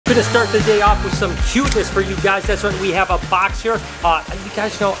Gonna start the day off with some cuteness for you guys. That's right, we have a box here. You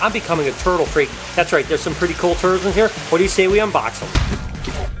guys know I'm becoming a turtle freak. That's right, there's some pretty cool turtles in here. What do you say we unbox them?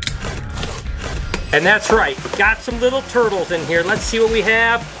 And that's right, got some little turtles in here. Let's see what we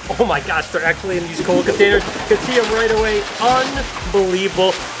have. Oh my gosh, they're actually in these cool containers. You can see them right away.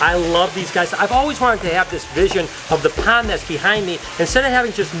 Unbelievable. I love these guys. I've always wanted to have this vision of the pond that's behind me. Instead of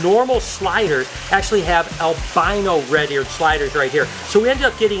having just normal sliders, actually have albino red-eared sliders right here. So we ended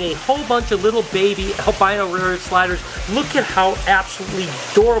up getting a whole bunch of little baby albino red-eared sliders. Look at how absolutely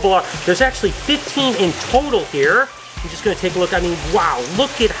adorable they are. There's actually 15 in total here. I'm just going to take a look. I mean, wow,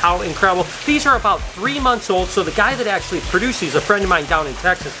 look at how incredible. These are about 3 months old, so the guy that actually produced these, a friend of mine down in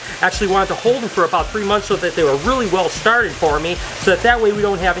Texas, actually wanted to hold them for about 3 months so that they were really well started for me, so that way we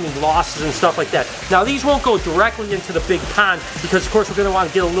don't have any losses and stuff like that. Now, these won't go directly into the big pond because, of course, we're going to want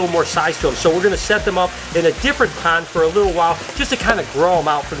to get a little more size to them. So we're going to set them up in a different pond for a little while just to kind of grow them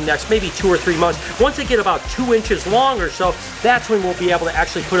out for the next maybe 2 or 3 months. Once they get about 2 inches long or so, that's when we'll be able to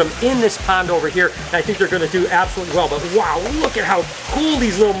actually put them in this pond over here. And I think they're going to do absolutely well. But wow, look at how cool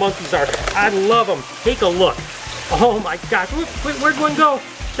these little monkeys are. I love them. Take a look. Oh my gosh. Where'd one go?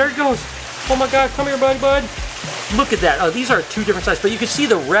 There it goes. Oh my gosh. Come here, buddy, bud. Look at that. These are 2 different sizes, but you can see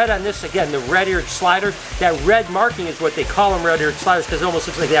the red on this, again, the red-eared sliders. That red marking is what they call them, red-eared sliders, because it almost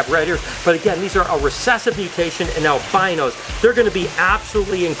looks like they have red ears. But again, these are a recessive mutation in albinos. They're going to be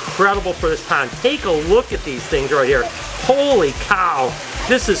absolutely incredible for this pond. Take a look at these things right here. Holy cow.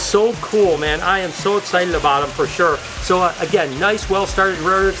 This is so cool, man. I am so excited about them for sure. So again, nice, well-started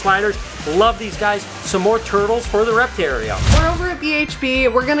red-eared sliders. Love these guys. Some more turtles for the Reptarium. We're over at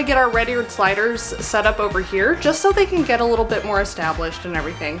BHB. We're gonna get our red-eared sliders set up over here just so they can get a little bit more established and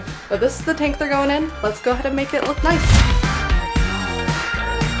everything. But this is the tank they're going in. Let's go ahead and make it look nice.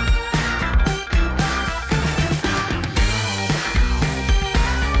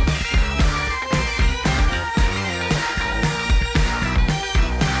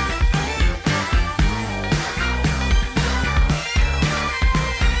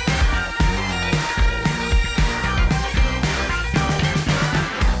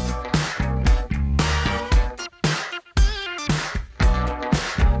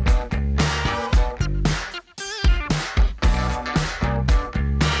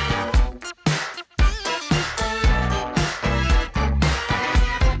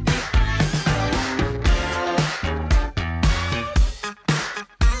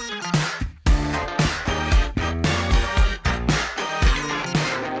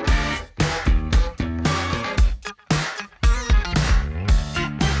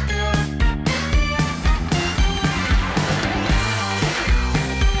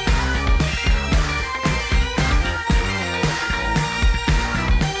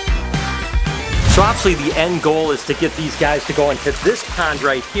 So obviously the end goal is to get these guys to go into this pond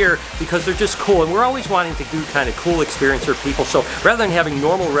right here because they're just cool, and we're always wanting to do kind of cool experience for people. So rather than having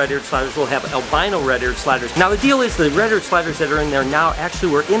normal red-eared sliders, we'll have albino red-eared sliders. Now the deal is the red-eared sliders that are in there now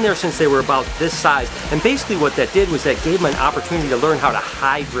actually were in there since they were about this size, and basically what that did was that gave them an opportunity to learn how to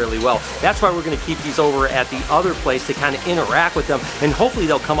hide really well. That's why we're going to keep these over at the other place to kind of interact with them, and hopefully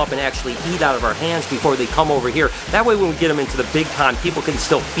they'll come up and actually eat out of our hands before they come over here. That way when we get them into the big pond, people can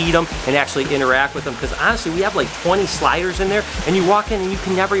still feed them and actually interact with them, because honestly we have like 20 sliders in there and you walk in and you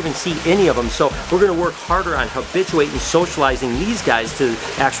can never even see any of them. So we're going to work harder on habituating and socializing these guys to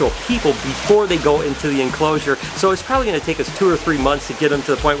actual people before they go into the enclosure. So it's probably going to take us 2 or 3 months to get them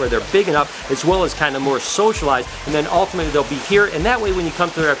to the point where they're big enough as well as kind of more socialized, and then ultimately they'll be here, and that way when you come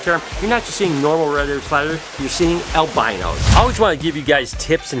to the Reptarium, you're not just seeing normal red-eared sliders, you're seeing albinos. I always want to give you guys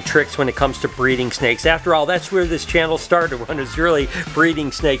tips and tricks when it comes to breeding snakes. After all, that's where this channel started, when it was really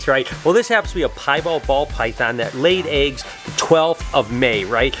breeding snakes, right? Well, this happens to be a piebald ball python that laid eggs the 12th of May,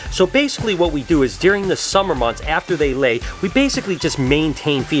 right? So basically what we do is during the summer months after they lay, we basically just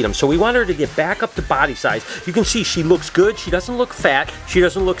maintain feed them. So we want her to get back up to body size. You can see she looks good. She doesn't look fat. She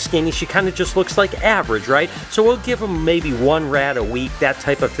doesn't look skinny. She kind of just looks like average, right? So we'll give them maybe 1 rat a week, that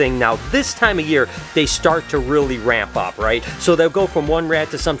type of thing. Now this time of year, they start to really ramp up, right? So they'll go from 1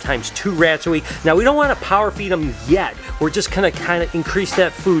 rat to sometimes 2 rats a week. Now we don't want to power feed them yet. We're just gonna kind of increase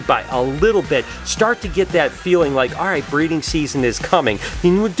that food by a little bit. Start to get that feeling like, all right, breeding season is coming.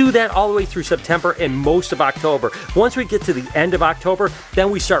 And we'll do that all the way through September and most of October. Once we get to the end of October,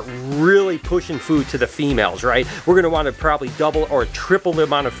 then we start really pushing food to the females, right? We're going to want to probably double or triple the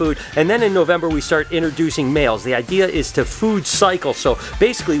amount of food. And then in November, we start introducing males. The idea is to food cycle. So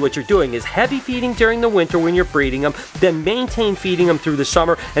basically what you're doing is heavy feeding during the winter when you're breeding them, then maintain feeding them through the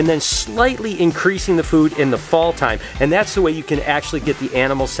summer, and then slightly increasing the food in the fall time. And that's the way you can actually get the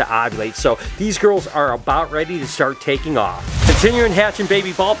animals to ovulate. So these girls are about ready to start taking off. Continuing hatching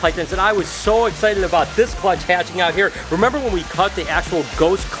baby ball pythons, and I was so excited about this clutch hatching out here. Remember when we cut the actual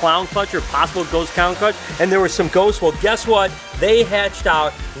ghost clown clutch or possible ghost clown clutch, and there were some ghosts? Well, guess what? They hatched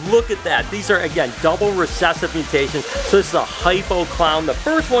out. Look at that. These are, again, double recessive mutations. So this is a hypo clown, the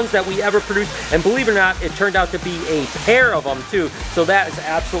first ones that we ever produced, and believe it or not, it turned out to be a pair of them too. So that is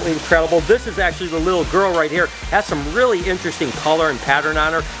absolutely incredible. This is actually the little girl right here. Has some really interesting color and pattern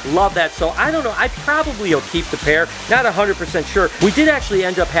on her. Love that. So I don't know, I probably will keep the pair. Not 100% sure. We did actually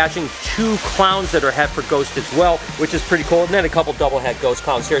end up hatching 2 clowns that are het for ghost as well, which is pretty cool. And then a couple double het ghost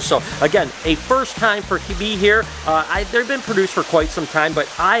clowns here. So again, a first time for me here. They've been produced for quite some time, but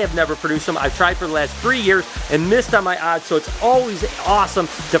I have never produced them. I've tried for the last 3 years and missed on my odds, so it's always awesome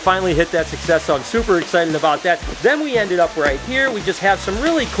to finally hit that success. So I'm super excited about that. Then we ended up right here. We just have some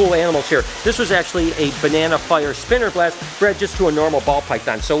really cool animals here. This was actually a banana fire spinner blast bred just to a normal ball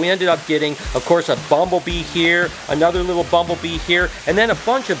python. So we ended up getting, of course, a bumblebee here, another little bumblebee here, and then a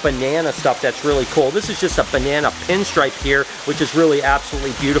bunch of banana stuff that's really cool. This is just a banana pinstripe here, which is really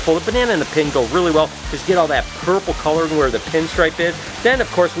absolutely beautiful. The banana and the pin go really well because you get all that purple coloring where the pinstripe is. Then,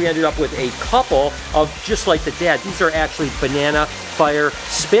 of course, we ended up with a couple of just like the dad. These are actually banana fire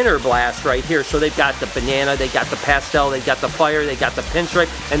spinner blast right here. So they've got the banana, they got the pastel, they got the fire, they got the pinstripe,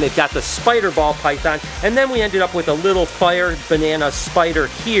 and they've got the spider ball python. And then we ended up with a little fire banana spider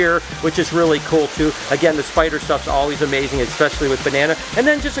here, which is really cool too. Again, the spider stuff's always amazing, especially with banana. And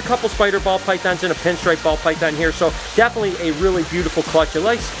then just a couple spider ball pythons and a pinstripe ball python here. So definitely a really beautiful clutch. It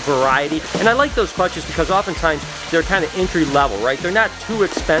likes variety, and I like those clutches because oftentimes they're kind of entry level, right? They're not too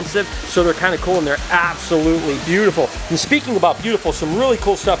expensive, so they're kind of cool and they're absolutely beautiful. And speaking about beautiful, some really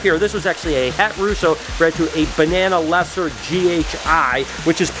cool stuff here. This was actually a Het Russo bred to a banana lesser GHI,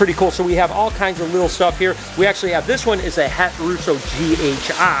 which is pretty cool. So we have all kinds of little stuff here. We actually have, this one is a Het Russo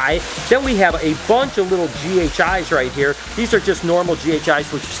GHI. Then we have a bunch of little GHIs right here. These are just normal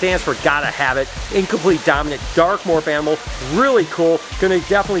GHIs, which stands for gotta have it. Incomplete dominant dark morph animal. Really cool. Gonna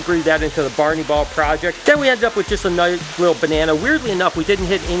definitely breed that into the Barney Ball project. Then we ended up with just a nice little banana. Weirdly enough, we didn't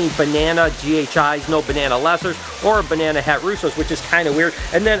hit any banana GHIs, no banana lessers, or banana Het Russos, which is kind of weird.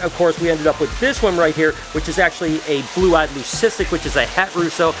 And then, of course, we ended up with this one right here, which is actually a blue-eyed leucistic, which is a Het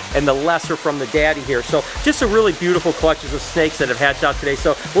Russo, and the lesser from the daddy here. So just a really beautiful collections of snakes that have hatched out today.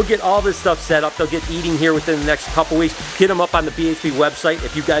 So we'll get all this stuff set up. They'll get eating here within the next couple weeks. Get them up on the BHB website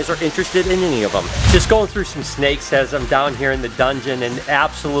if you guys are interested in any of them. Just going through some snakes as I'm down here in the dungeon, and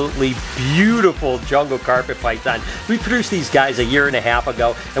absolutely beautiful jungle carpet python. We produced these guys a 1.5 years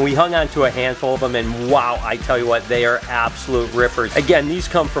ago, and we hung on to a handful of them, and wow, I tell you what, they are absolute rippers. Again, these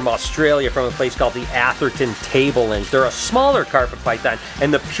come from Australia, from a place called the Atherton Tablelands. They're a smaller carpet python,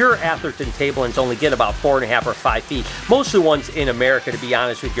 and the pure Atherton Tablelands only get about 4.5 or 5 feet. Most of the ones in America, to be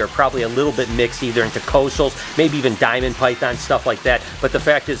honest with you, are probably a little bit mixed, either into coastals, maybe even diamond pythons, stuff like that. But the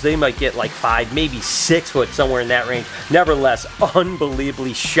fact is, they might get like 5, maybe 6 foot, somewhere in that range. Nevertheless,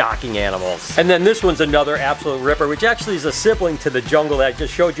 unbelievably shocking animals. And then this one's another absolute ripper, which actually is a sibling to the jungle that I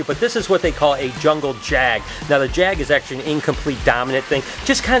just showed you, but this is what they call a jungle jag. Now the jag is actually an incomplete dominant thing.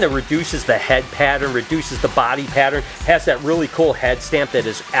 Just kind of reduces the head pattern, reduces the body pattern, has that really cool head stamp that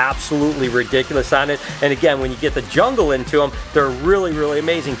is absolutely ridiculous on it. And again, when you get the jungle into them, they're really, really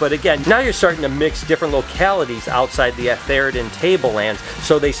amazing. But again, now you're starting to mix different localities outside the Atherton Tablelands,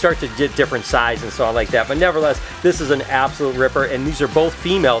 so they start to get different size and so on like that. But nevertheless, this is an absolute ripper, and these are both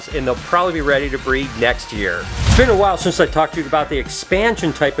females, and they'll probably be ready to breed next year. It's been a while since I talked to you about the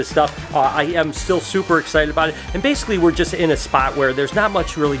expansion type of stuff. I am still super excited about it, and basically we're just in a spot where there's not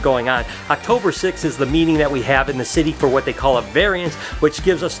much really going on. October 6th is the meeting that we have in the city for what they call a variance, which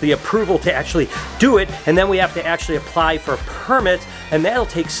gives us the approval to actually do it, and then we have to actually apply for permits, and that'll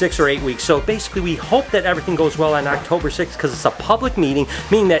take 6 or 8 weeks. So basically we hope that everything goes well on October 6th, because it's a public meeting,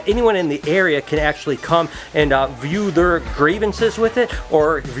 meaning that anyone in the area can actually come and view their grievances with it,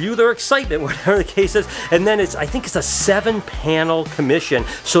 or view their excitement, whatever the case is. And then I think it's a 7-panel commission,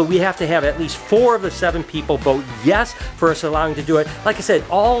 so we have to have at least 4 of the 7 people vote yes for us allowing to do it. Like I said,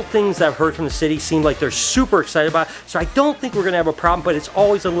 all things I've heard from the city seem like they're super excited about it, so I don't think we're going to have a problem, but it's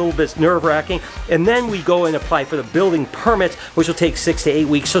always a little bit nerve-wracking. And then we go and apply for the building permits, which will take 6 to 8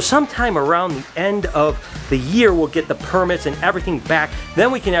 weeks. So sometime around the end of the year, we'll get the permits and everything back.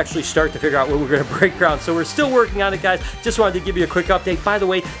 Then we can actually start to figure out where we're going to break ground. So we're still working on it, guys. Just wanted to give you a quick update. By the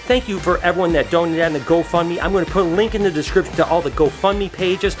way, thank you for everyone that donated on the GoFundMe. I'm I'm going to put a link in the description to all the GoFundMe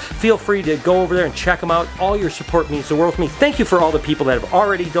pages. Feel free to go over there and check them out. All your support means the world to me. Thank you for all the people that have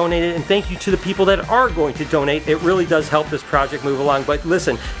already donated, and thank you to the people that are going to donate. It really does help this project move along. But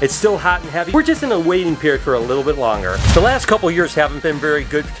listen, it's still hot and heavy. We're just in a waiting period for a little bit longer. The last couple years haven't been very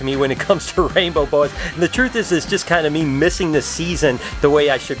good to me when it comes to rainbow boas. And the truth is, it's just kind of me missing the season the way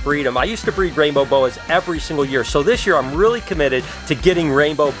I should breed them. I used to breed rainbow boas every single year. So this year I'm really committed to getting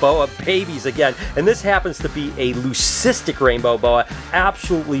rainbow boa babies again. And this happens to be a leucistic rainbow boa.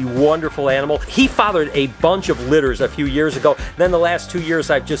 Absolutely wonderful animal. He fathered a bunch of litters a few years ago. Then the last 2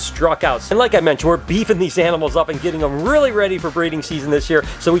 years I've just struck out. And like I mentioned, we're beefing these animals up and getting them really ready for breeding season this year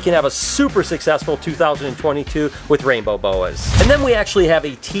so we can have a super successful 2022 with rainbow boas. And then we actually have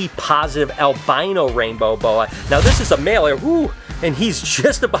a T-positive albino rainbow boa. Now this is a male here. Woo! And he's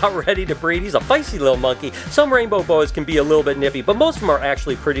just about ready to breed. He's a feisty little monkey. Some rainbow boas can be a little bit nippy, but most of them are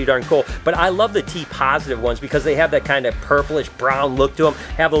actually pretty darn cool. But I love the T-positive ones because they have that kind of purplish brown look to them,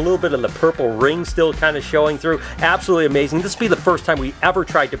 have a little bit of the purple ring still kind of showing through. Absolutely amazing. This will be the first time we ever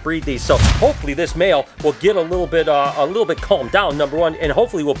tried to breed these, so hopefully this male will get a little bit calmed down, number one, and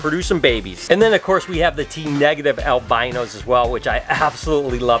hopefully will produce some babies. And then of course we have the T-negative albinos as well, which I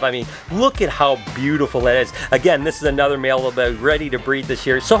absolutely love. I mean, look at how beautiful that is. Again, this is another male that will be ready to breed this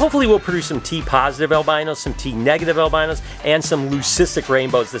year. So hopefully we'll produce some T-positive albinos, some T-negative albinos, and some leucistic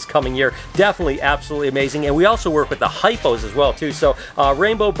rainbows this coming year. Definitely absolutely amazing. And we also work with the hypos as well too. So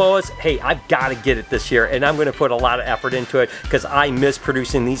rainbow boas, hey, I've got to get it this year, and I'm going to put a lot of effort into it because I miss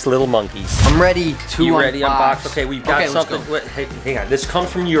producing these little monkeys. I'm ready to You ready to unbox? unbox? Okay, we've got something. Hey, hang on. This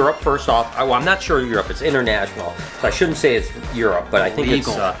comes from Europe first off. Well, I'm not sure Europe. It's international. So I shouldn't say it's Europe, but I think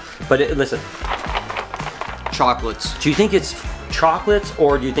Legal. it's listen. Chocolates. Do you think it's chocolates,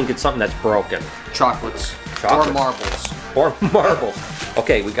 or do you think it's something that's broken? Chocolates. Chocolates. Or marbles. Or marbles.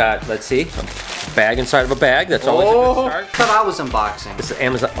 Okay, we got, let's see, a bag inside of a bag. That's always a good start. I thought I was unboxing. This is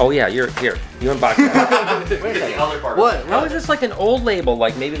Amazon. Oh yeah, you're here. You unboxed that. Wait a second. What? How is this like an old label?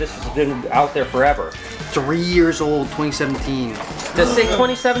 Like maybe this has been out there forever. 3 years old, 2017. Does it say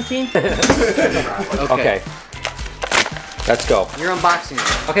 2017? Okay. Let's go. You're unboxing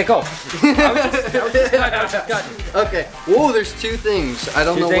it. Okay, go. I was just Okay. Whoa, there's two things. I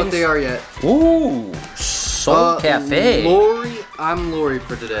don't know what they are yet. Ooh, Soul Cafe. Lori, I'm Lori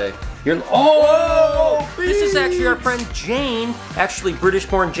for today. You're, oh! This is actually our friend Jane, actually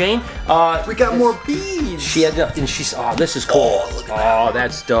British-born Jane. We got more beads. She ended up, and she's, oh, this is cool. Oh, look at that. Oh,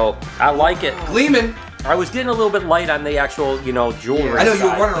 that's dope. I like it. Gleaming. I was getting a little bit light on the actual, you know, jewelry. I know you were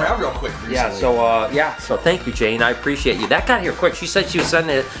running around real quick recently. Yeah, so thank you, Jane. I appreciate you. That got here quick. She said she was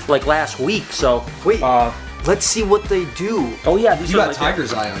sending it like last week, so. Wait, let's see what they do. Oh yeah, these You are got like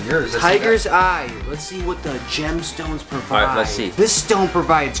Tiger's Eye on yours. Tiger's Eye. Let's see what the gemstones provide. All right, let's see. This stone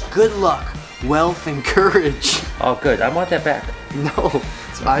provides good luck, wealth, and courage. Oh, good. I want that back. No,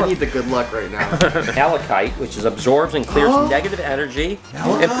 I need the good luck right now. Malachite, which is absorbs and clears negative energy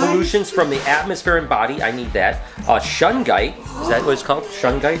and pollutions from the atmosphere and body. I need that. Shungite, is that what it's called?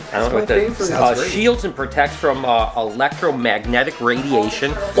 Shungite? I don't know what that is. Shields and protects from electromagnetic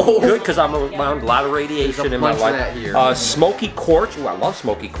radiation. Good, because I'm around a lot of radiation in my life. Smoky quartz. Ooh, I love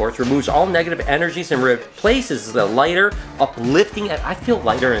smoky quartz. Removes all negative energies and replaces the lighter, uplifting. I feel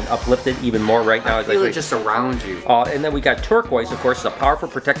lighter and uplifted even more right now. I feel it just around you. And then we got turquoise, of course, is a powerful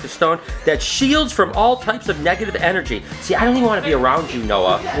protective stone that shields from all types of negative energy. See, I don't even want to be around you,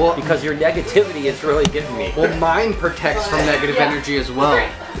 Noah, because your negativity is really getting me. Well, mine protects from negative energy as well.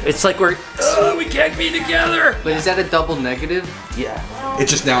 It's like we can't be together. But is that a double negative? Yeah. It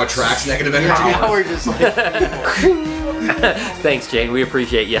just now attracts negative energy. Now we're just like... Thanks, Jane. We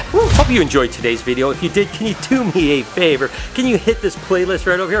appreciate you. Hope you enjoyed today's video. If you did, can you do me a favor? Can you hit this playlist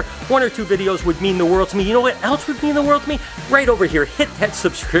right over here? 1 or 2 videos would mean the world to me. You know what else would mean the world to me? Right over here. Hit that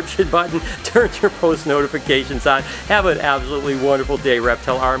subscription button. Turn your post notifications on. Have an absolutely wonderful day,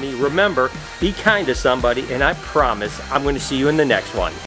 Reptile Army. Remember, be kind to somebody, and I promise I'm going to see you in the next one.